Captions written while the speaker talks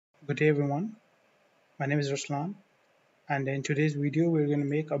Good day everyone, my name is Ruslan and in today's video we're going to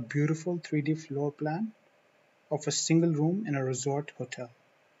make a beautiful 3D floor plan of a single room in a resort hotel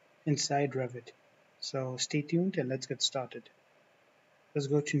inside Revit. So stay tuned and let's get started. Let's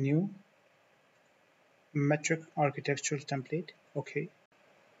go to new, metric architectural template. Okay.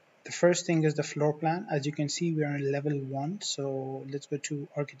 The first thing is the floor plan. As you can see we are in level 1, so let's go to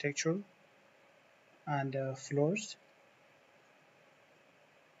architectural and floors.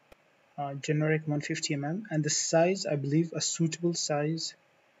 Generic 150 mm and the size, I believe a suitable size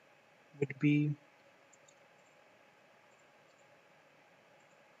would be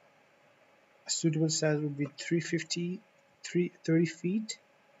a suitable size would be 350 330 feet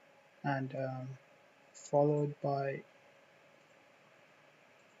and followed by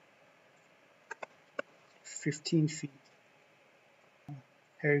 15 feet.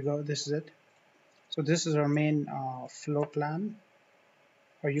 Here you go, this is it. So this is our main floor plan,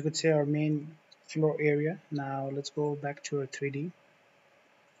 or you could say our main floor area. Now let's go back to our 3D.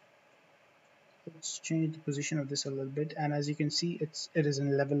 Let's change the position of this a little bit, and as you can see it is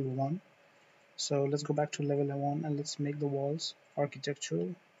in level 1. So let's go back to level 1 and let's make the walls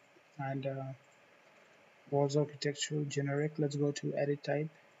architectural and walls architectural generic. Let's go to edit type,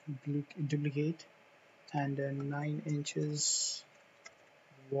 duplicate, and then 9 inches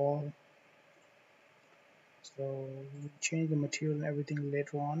wall. So we'll change the material and everything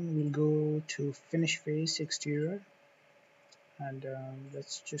later on. We'll go to finish face exterior and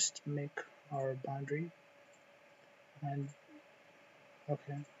let's just make our boundary. And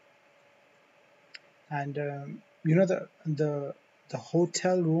okay, and you know the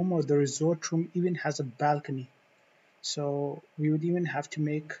hotel room or the resort room even has a balcony, so we would even have to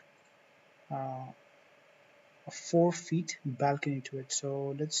make a 4 feet balcony to it.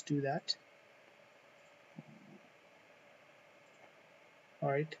 So let's do that. All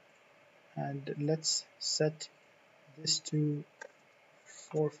right, and let's set this to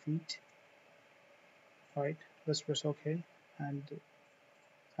 4 feet. All right, let's press OK, and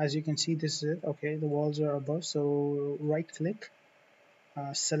as you can see this is it. Okay, the walls are above, so right click,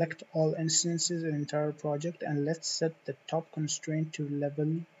 select all instances in entire project, and let's set the top constraint to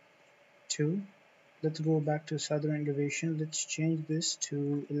level 2. Let's go back to southern elevation. Let's change this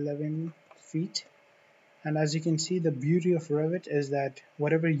to 11 feet. And as you can see, the beauty of Revit is that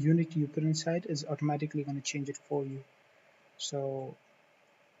whatever unit you put inside is automatically going to change it for you. So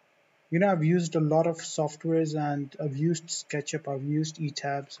I've used a lot of softwares and I've used SketchUp, I've used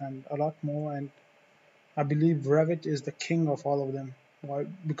eTabs and a lot more, and I believe Revit is the king of all of them. Why?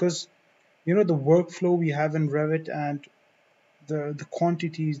 Because the workflow we have in Revit and the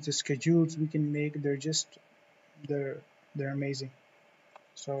quantities, the schedules we can make, they're they're amazing.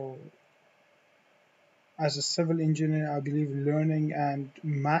 So as a civil engineer, I believe learning and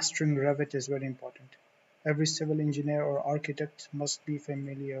mastering Revit is very important. Every civil engineer or architect must be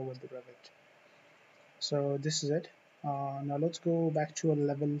familiar with the Revit. So this is it. Now let's go back to a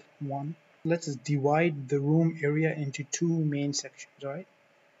level 1. Let's divide the room area into 2 main sections, right?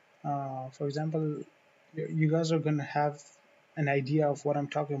 For example, you guys are gonna have an idea of what I'm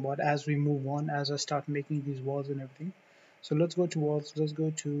talking about as we move on, as I start making these walls and everything. So let's go to walls, let's go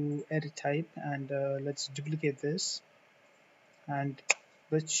to edit type, and let's duplicate this, and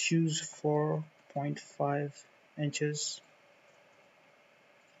let's choose 4.5 inches.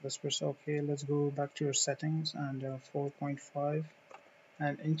 Let's press OK. Let's go back to your settings and 4.5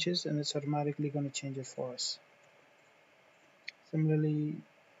 and inches, and it's automatically going to change it for us. Similarly,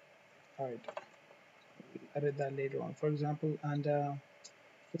 alright, we'll edit that later on, for example. And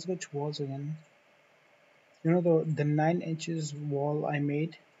let's go to walls again. The 9 inches wall I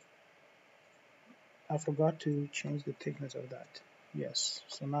made, I forgot to change the thickness of that. Yes,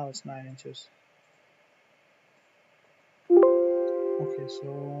 so now it's 9 inches. Okay,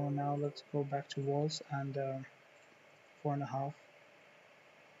 so now let's go back to walls and 4.5.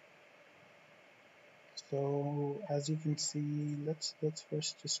 So as you can see, let's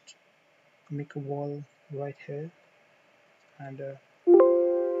first just make a wall right here, and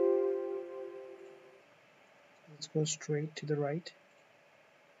let's go straight to the right.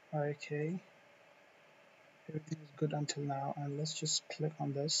 Okay, everything is good until now, and let's just click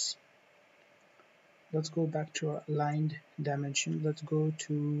on this. Let's go back to our aligned dimension. Let's go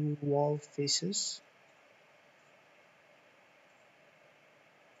to wall faces.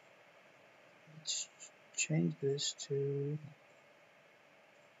 Let's change this to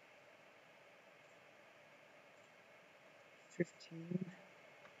 15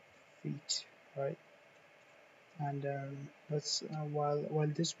 feet, right? And let's while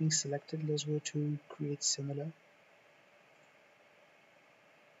this being selected, let's go to create similar.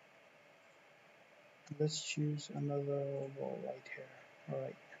 Let's choose another wall right here.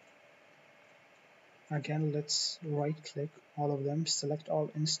 Alright, again let's right click all of them, select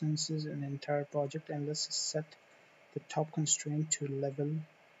all instances in the entire project, and let's set the top constraint to level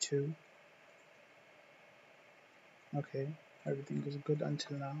 2. Okay, everything is good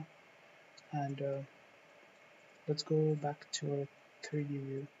until now. And let's go back to our 3D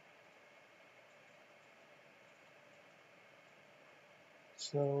view.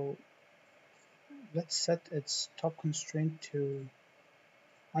 So let's set its top constraint to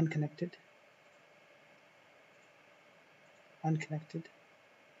unconnected, unconnected,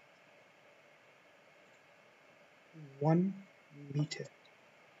 1 meter.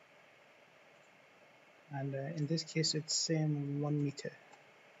 And in this case it's same 1 meter.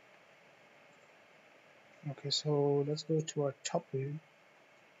 Okay, so let's go to our top view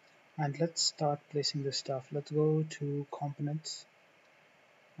and let's start placing the stuff. Let's go to components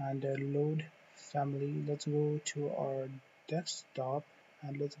and load family. Let's go to our desktop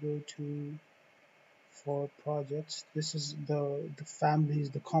and let's go to for projects. This is the families,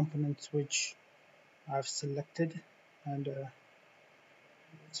 the components which I've selected. And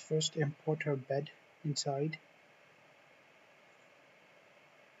let's first import our bed inside.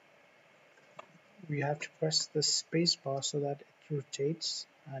 We have to press the space bar so that it rotates.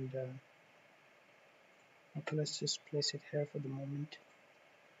 And okay, let's just place it here for the moment.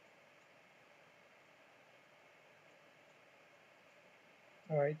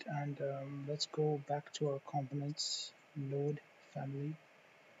 Alright, and let's go back to our components, load family,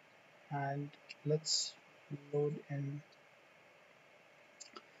 and let's load in.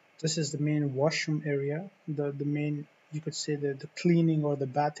 This is the main washroom area, the main, you could say the cleaning or the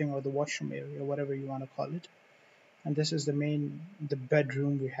bathing or the washroom area, whatever you want to call it. And this is the main, the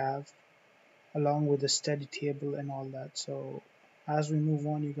bedroom we have, along with the study table and all that. So as we move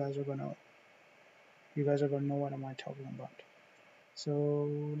on, you guys are gonna know what am I talking about. So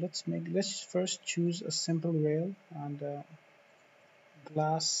let's first choose a simple rail and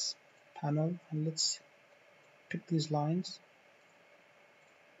glass panel, and let's pick these lines.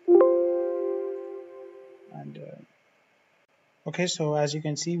 And okay, so as you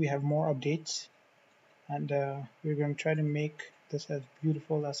can see, we have more updates, and we're going to try to make this as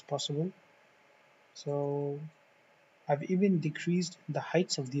beautiful as possible. So I've even decreased the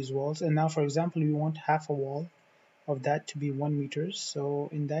heights of these walls, and now for example we want half a wall of that to be 1 meters. So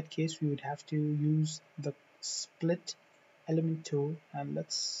in that case we would have to use the split element tool, and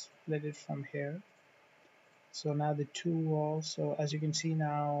let's split it from here. So now the two walls, so as you can see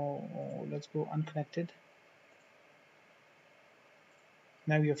now, let's go unconnected.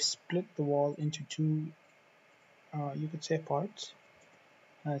 Now we have split the wall into two, you could say parts,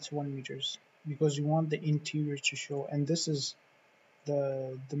 and it's 1 meters because you want the interior to show. And this is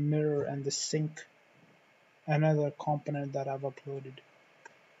the mirror and the sink, another component that I've uploaded.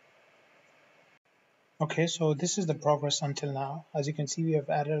 Okay, so this is the progress until now. As you can see, we have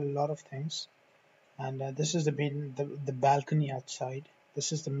added a lot of things, and this is the balcony outside.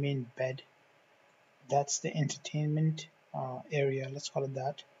 This is the main bed. That's the entertainment area, let's call it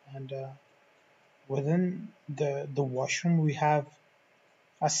that. And within the washroom, we have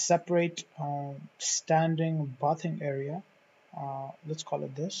a separate standing bathing area. Let's call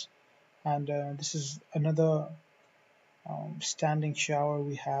it this. And this is another standing shower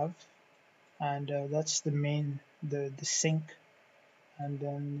we have, and that's the main, the sink. And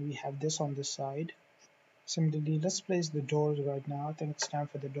then we have this on this side. Similarly, let's place the doors right now. I think it's time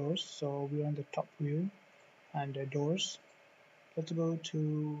for the doors. So we're on the top view and doors. Let's go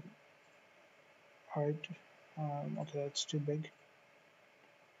to height. Okay, that's too big.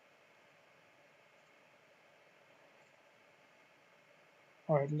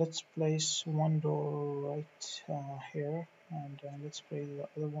 Alright, let's place one door right here, and let's place the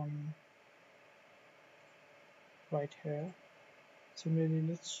other one right here.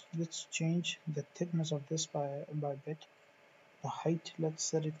 Similarly, let's change the thickness of this by a bit. The height, let's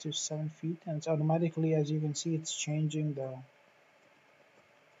set it to 7 feet, and it's automatically, as you can see, it's changing the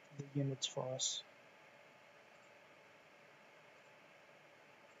units for us.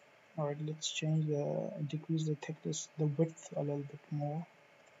 Alright, let's decrease the thickness, the width a little bit more.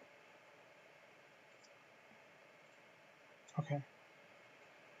 Okay.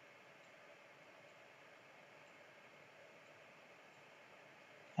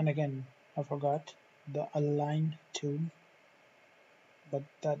 And again, I forgot the align tool, but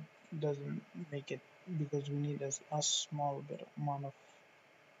that doesn't make it, because we need a small bit amount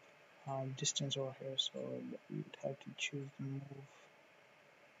of distance over here, so we would have to choose the move.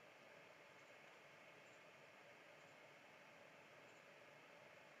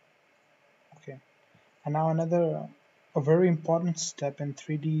 Okay, And now another a very important step in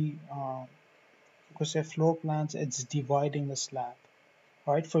 3D because say floor plans, it's dividing the slab.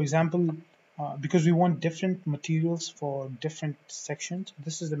 All right, for example, because we want different materials for different sections.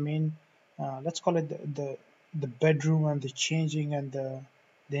 This is the main. Let's call it the bedroom and the changing and the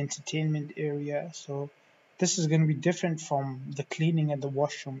entertainment area. So this is going to be different from the cleaning and the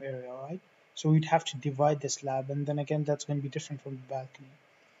washroom area, right? So we'd have to divide the slab, and then again, that's going to be different from the balcony.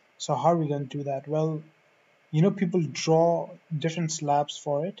 So how are we going to do that? Well, people draw different slabs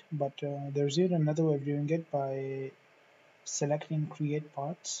for it, but there's yet another way of doing it by selecting create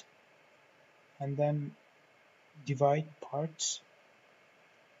parts and then divide parts.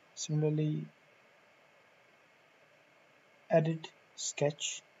 Similarly, edit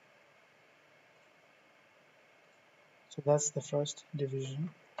sketch. So that's the first division,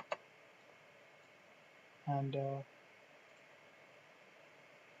 and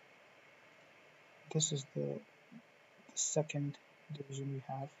this is the second division we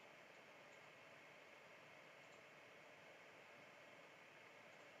have.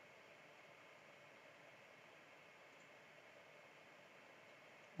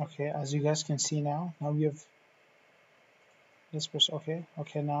 Okay, as you guys can see now we have, let's press OK.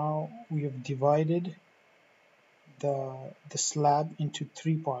 Okay, now we have divided the slab into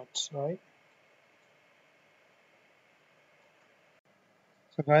three parts, right?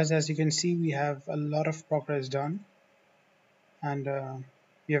 So guys, as you can see, we have a lot of progress done, and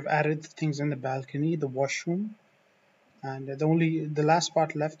we have added things in the balcony, the washroom, and the last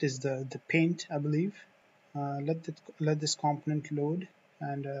part left is the paint, I believe. Let this component load,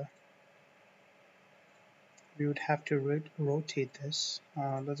 and we would have to rotate this.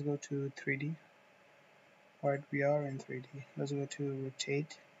 Let's go to 3D. Alright, we are in 3D. Let's go to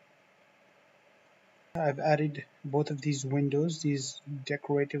rotate. I've added both of these windows, these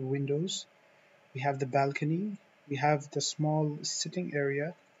decorative windows. We have the balcony. We have the small sitting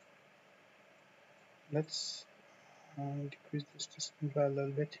area. Let's decrease this distance by a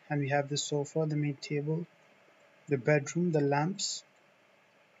little bit. And we have the sofa, the main table, the bedroom, the lamps,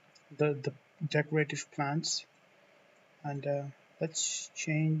 the decorative plants, and let's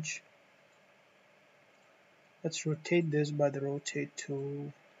rotate this by the rotate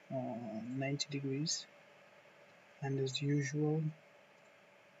to 90 degrees, and as usual,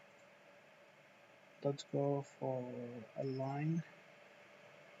 let's go for a line.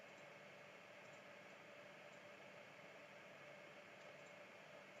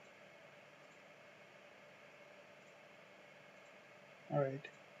 Alright,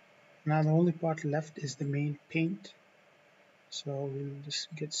 now the only part left is the main paint, so we'll just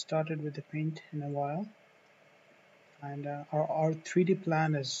get started with the paint in a while. And our 3D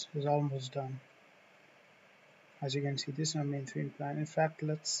plan is almost done. As you can see, this is our main 3D plan. In fact,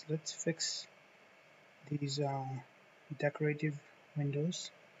 let's fix these decorative windows.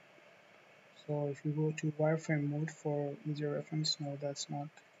 So if you go to wireframe mode for easier reference, no, that's not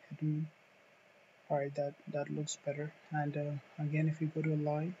hidden. Alright, that looks better. And again, if you go to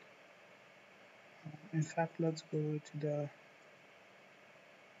align, in fact, let's go to the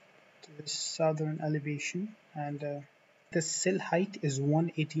southern elevation, and the sill height is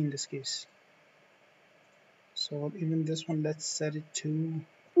 180 in this case. So even this one, let's set it to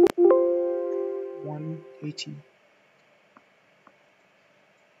 180.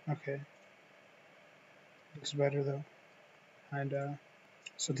 Okay, looks better though. And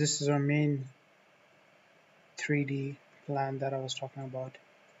so this is our main 3D plan that I was talking about,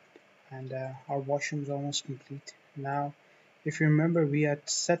 and our washroom is almost complete. Now, if you remember, we had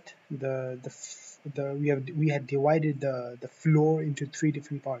set we had divided the floor into three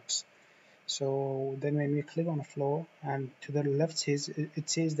different parts. So then when we click on a floor, and to the left it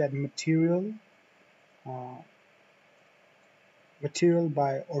says that uh, material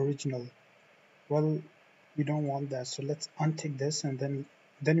by original. Well, we don't want that, so let's untick this, and then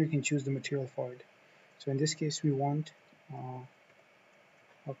we can choose the material for it. So in this case, we want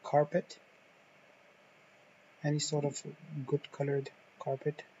a carpet. Any sort of good colored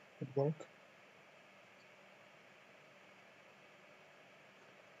carpet would work.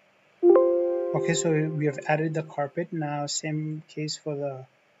 Okay, so we have added the carpet. Now same case for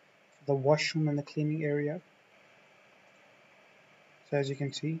the washroom and the cleaning area. So as you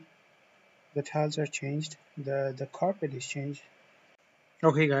can see, the tiles are changed, the carpet is changed.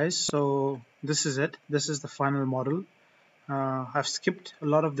 Okay guys, so this is it. This is the final model. I've skipped a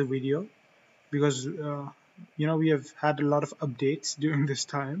lot of the video because we have had a lot of updates during this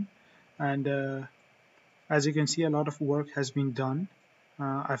time, and as you can see, a lot of work has been done.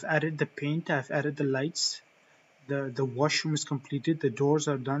 I've added the paint, I've added the lights, the washroom is completed, the doors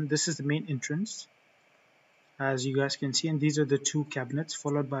are done. This is the main entrance, as you guys can see, and these are the two cabinets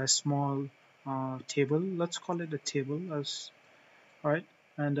followed by a small table. Let's call it a table. As all right,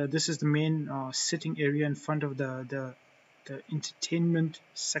 and this is the main sitting area in front of the entertainment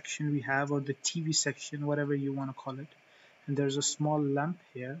section we have, or the TV section, whatever you want to call it. And there's a small lamp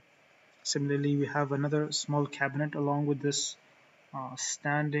here. Similarly, we have another small cabinet along with this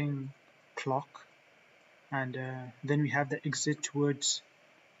standing clock, and then we have the exit towards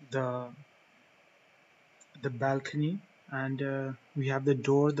the balcony, and we have the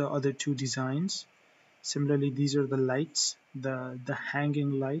door, the other two designs. Similarly, these are the lights, the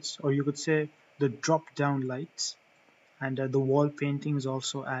hanging lights, or you could say the drop down lights, and the wall painting is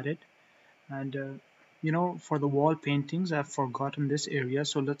also added. And for the wall paintings, I've forgotten this area,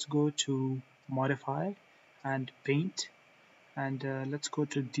 so let's go to modify and paint, and let's go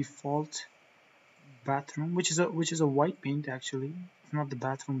to default bathroom, which is a white paint actually. It's not the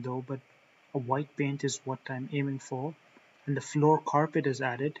bathroom though, but a white paint is what I'm aiming for. And the floor carpet is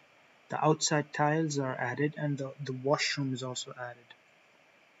added, the outside tiles are added, and the washroom is also added.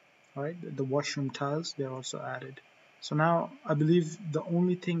 Alright, the washroom tiles, they're also added. So now I believe the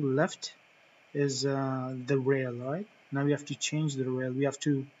only thing left is the rail. Right, now we have to change the rail. We have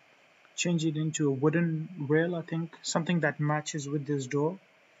to change it into a wooden rail, I think, something that matches with this door.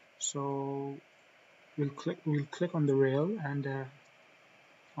 So we'll click on the rail, and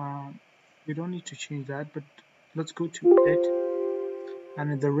we don't need to change that, but let's go to edit.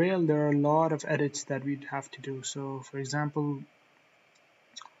 And in the rail, there are a lot of edits that we'd have to do. So for example,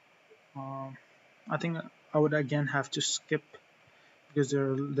 uh, I think I would again have to skip because there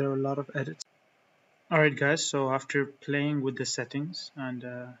are a lot of edits. Alright guys, so after playing with the settings, and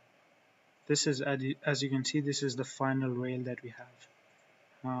this is, as you can see, this is the final rail that we have.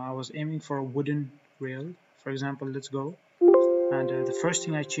 I was aiming for a wooden rail. For example, let's go. And the first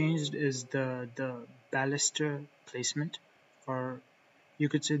thing I changed is the baluster placement, or you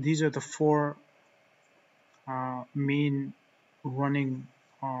could say these are the four main running,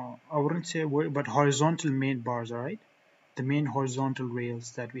 I wouldn't say but horizontal main bars, alright? The main horizontal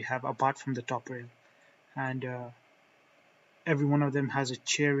rails that we have apart from the top rail. And every one of them has a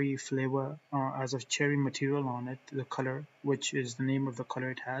cherry flavor, as a cherry material on it, the color, which is the name of the color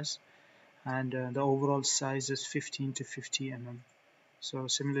it has. And the overall size is 15 to 50 mm. So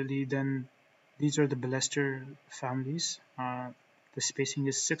similarly, then these are the baluster families. The spacing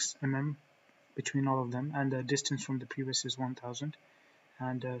is 6 mm between all of them, and the distance from the previous is 1000.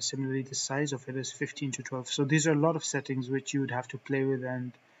 And similarly, the size of it is 15 to 12. So these are a lot of settings which you would have to play with,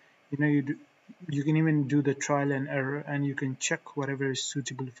 and you can even do the trial and error, and you can check whatever is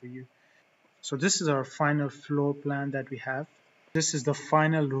suitable for you. So this is our final floor plan that we have. This is the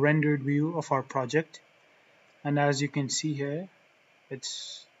final rendered view of our project, and as you can see here,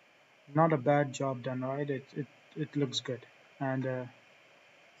 it's not a bad job done, right? It looks good. And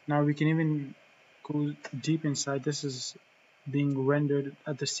now we can even go deep inside. This is being rendered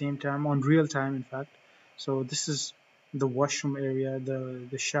at the same time, on real time in fact. So this is the washroom area,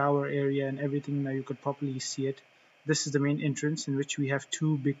 the shower area, and everything. Now you could properly see it. This is the main entrance, in which we have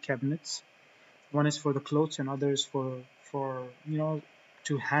two big cabinets. One is for the clothes, and other is for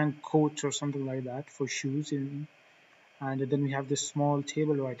to hang coats or something like that, for shoes. And then we have this small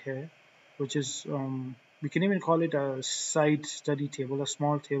table right here, which is we can even call it a side study table, a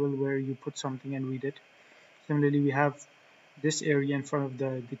small table where you put something and read it. Similarly, we have this area in front of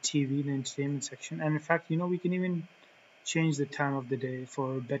the TV, the entertainment section, and in fact, we can even change the time of the day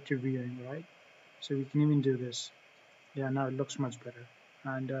for better viewing, right? So we can even do this. Yeah, now it looks much better.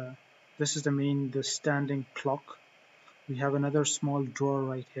 And this is the standing clock. We have another small drawer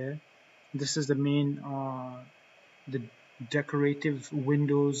right here. This is the main the decorative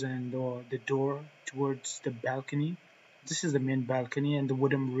windows, and the door towards the balcony. This is the main balcony, and the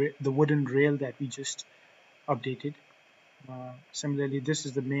wooden rail that we just updated. Similarly, this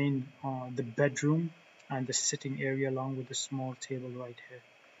is the bedroom and the sitting area, along with the small table right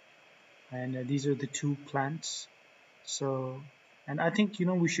here. And these are the two plants. So, and I think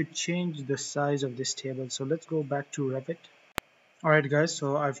we should change the size of this table. So let's go back to Revit. Alright guys,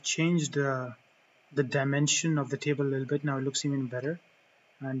 so I've changed the dimension of the table a little bit. Now it looks even better.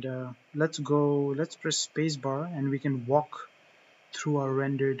 And let's press spacebar, and we can walk through our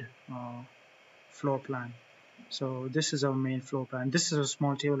rendered floor plan. So this is our main floor plan. This is a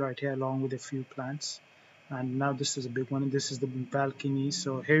small table right here, along with a few plants. And now this is a big one. This is the balcony.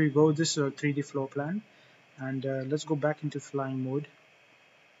 So here we go. This is our 3D floor plan. And let's go back into flying mode.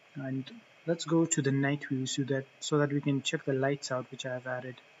 And let's go to the night view, so that we can check the lights out, which I have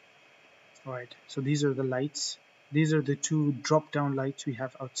added. Alright, so these are the lights. These are the two drop down lights we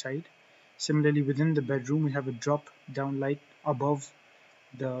have outside. Similarly, within the bedroom, we have a drop down light above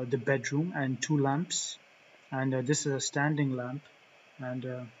the bedroom and two lamps. And this is a standing lamp, and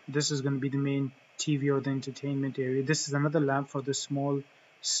this is going to be the main TV or the entertainment area. This is another lamp for the small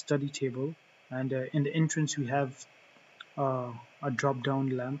study table, and in the entrance we have uh, a drop down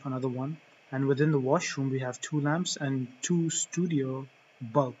lamp, another one, and within the washroom we have two lamps and two studio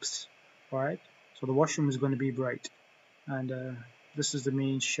bulbs. All right, so the washroom is going to be bright, and this is the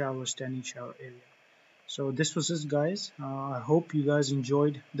main shower, standing shower area. So this was it, guys. I hope you guys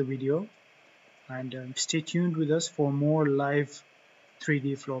enjoyed the video, and stay tuned with us for more live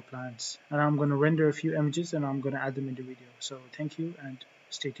 3D floor plans. And I'm going to render a few images and I'm going to add them in the video. So thank you, and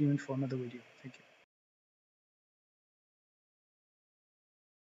stay tuned for another video. Thank you.